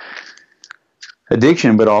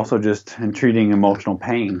addiction, but also just in treating emotional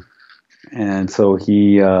pain. And so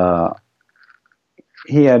he had,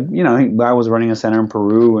 I was running a center in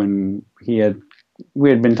Peru, and we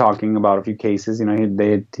had been talking about a few cases.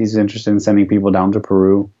 He's interested in sending people down to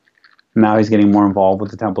Peru. Now he's getting more involved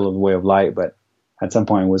with the Temple of the Way of Light, but at some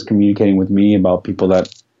point was communicating with me about people that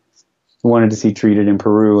wanted to see treated in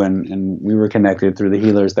Peru, and we were connected through the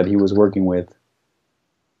healers that he was working with.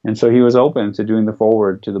 And so he was open to doing the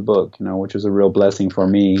foreword to the book, which was a real blessing for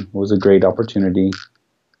me. It was a great opportunity.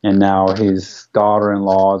 And now his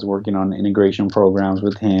daughter-in-law is working on integration programs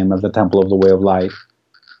with him at the Temple of the Way of Light,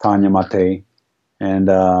 Tanya Mate. And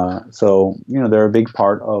so, they're a big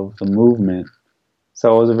part of the movement.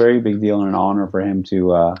 So it was a very big deal and an honor for him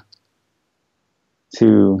to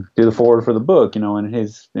to do the forward for the book, and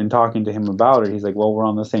in talking to him about it, he's like, well, we're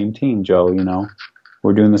on the same team, Joe,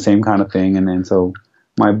 we're doing the same kind of thing. And so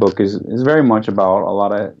my book is very much about a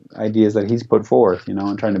lot of ideas that he's put forth,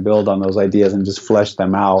 and trying to build on those ideas and just flesh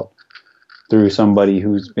them out through somebody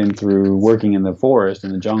who's been through working in the forest,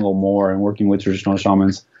 in the jungle more, and working with traditional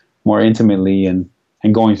shamans more intimately, and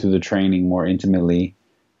going through the training more intimately,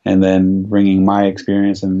 and then bringing my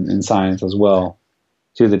experience in science as well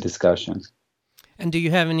to the discussion. And do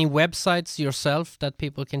you have any websites yourself that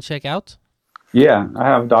people can check out? Yeah, I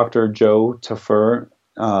have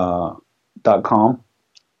drjoetafur.com.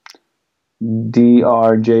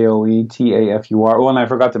 DRJOETAFUR. Well, and I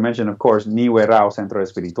forgot to mention, of course, Niue Rao Centro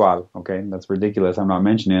Espiritual. Okay, that's ridiculous. I'm not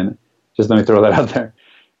mentioning it. Just let me throw that out there.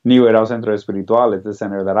 Niue Rao Centro Espiritual is the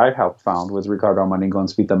center that I helped found with Ricardo Amaringo and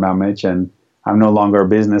Svita Mamic, and I'm no longer a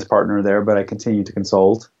business partner there, but I continue to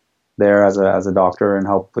consult there as a doctor and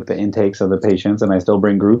help with the intakes of the patients, and I still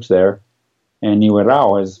bring groups there. And Niue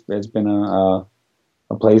Rao has been a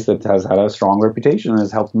place that has had a strong reputation and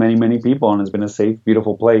has helped many, many people, and has been a safe,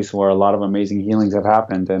 beautiful place where a lot of amazing healings have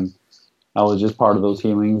happened. And I was just part of those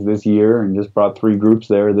healings this year, and just brought 3 groups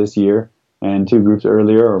there this year, and 2 groups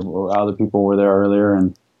earlier, or other people were there earlier.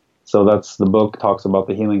 And so that's the book talks about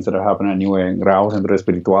the healings that are happening at Niue Rao Centro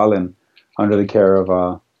Espiritual, and under the care of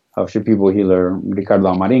Shipibo healer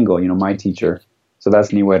Ricardo Amaringo, my teacher. So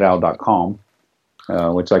that's niuerao.com.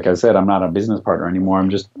 Which, like I said, I'm not a business partner anymore. I'm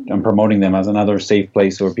promoting them as another safe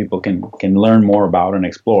place where people can learn more about and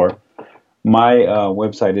explore. My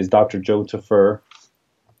website is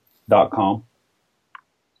drjoetafur.com,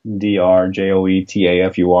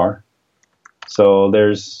 DRJOETAFUR. So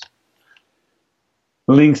there's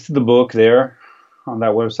links to the book there on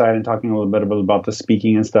that website, and talking a little bit about the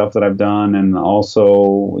speaking and stuff that I've done. And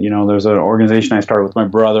also, there's an organization I started with my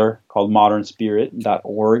brother called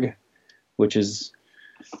modernspirit.org, which is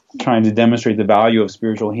trying to demonstrate the value of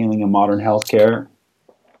spiritual healing in modern healthcare.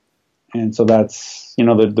 And so that's,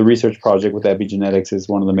 the research project with epigenetics is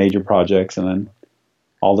one of the major projects, and then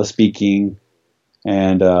all the speaking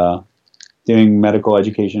and doing medical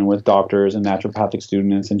education with doctors and naturopathic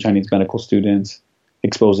students and Chinese medical students,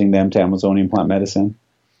 exposing them to Amazonian plant medicine.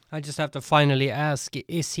 I just have to finally ask,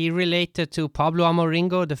 is he related to Pablo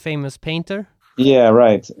Amaringo, the famous painter? Yeah,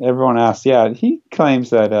 right. Everyone asks. Yeah, he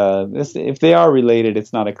claims that if they are related,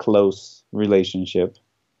 it's not a close relationship.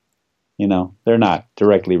 They're not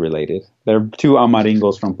directly related. They're 2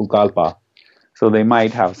 Amaringos from Pucallpa, so they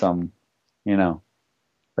might have some,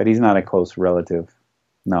 but he's not a close relative.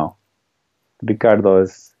 No, Ricardo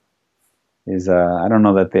is I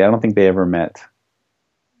don't think they ever met.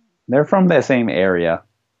 They're from the same area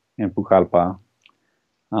in Pucallpa.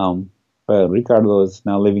 But Ricardo is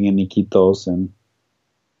now living in Iquitos and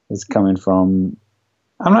is coming from...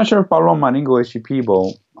 I'm not sure if Pablo Amaringo is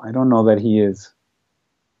Shipibo. I don't know that he is.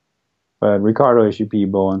 But Ricardo is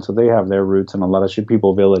Shipibo, and so they have their roots in a lot of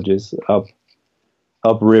Shipibo villages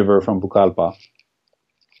upriver from Pucallpa.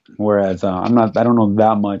 Whereas I don't know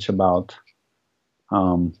that much about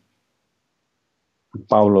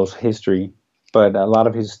Pablo's history, but a lot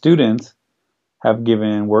of his students have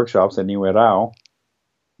given workshops at Niue Rao.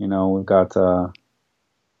 We've got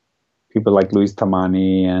people like Luis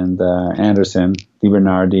Tamani and Anderson, Di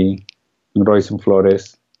Bernardi, and Royce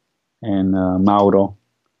Flores, and Mauro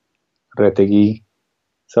Retegui.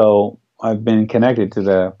 So I've been connected to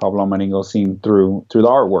the Pablo Amaringo scene through the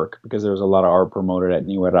artwork, because there's a lot of art promoted at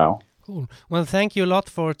Niue Rao. Cool. Well, thank you a lot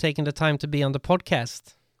for taking the time to be on the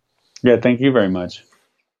podcast. Yeah, thank you very much.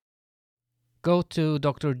 Go to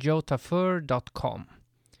drjoetafur.com.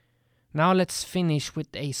 Now let's finish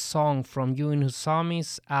with a song from Yuin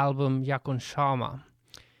Husami's album Yakon Shama.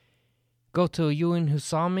 Go to Yuin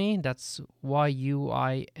Husami, that's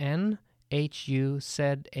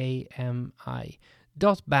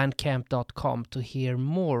YuinHusami.bandcamp.com to hear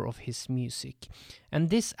more of his music. And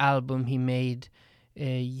this album he made,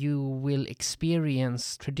 you will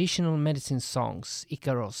experience traditional medicine songs,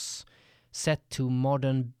 Icaros, set to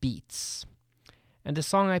modern beats. And the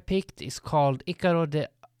song I picked is called Icaro de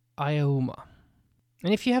Ayahuma.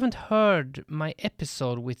 And if you haven't heard my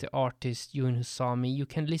episode with the artist Yuin Husami, you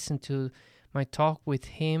can listen to my talk with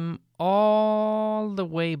him all the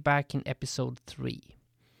way back in episode 3.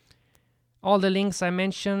 All the links I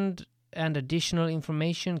mentioned and additional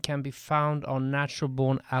information can be found on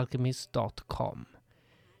naturalbornalchemist.com.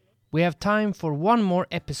 We have time for one more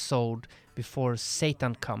episode before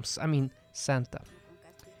Satan comes. Santa.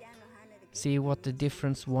 See what the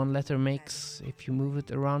difference one letter makes if you move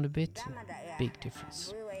it around a bit? Big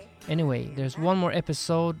difference. Anyway, there's one more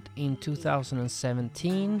episode in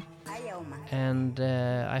 2017. and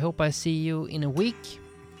I hope I see you in a week.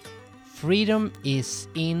 Freedom is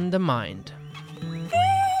in the mind.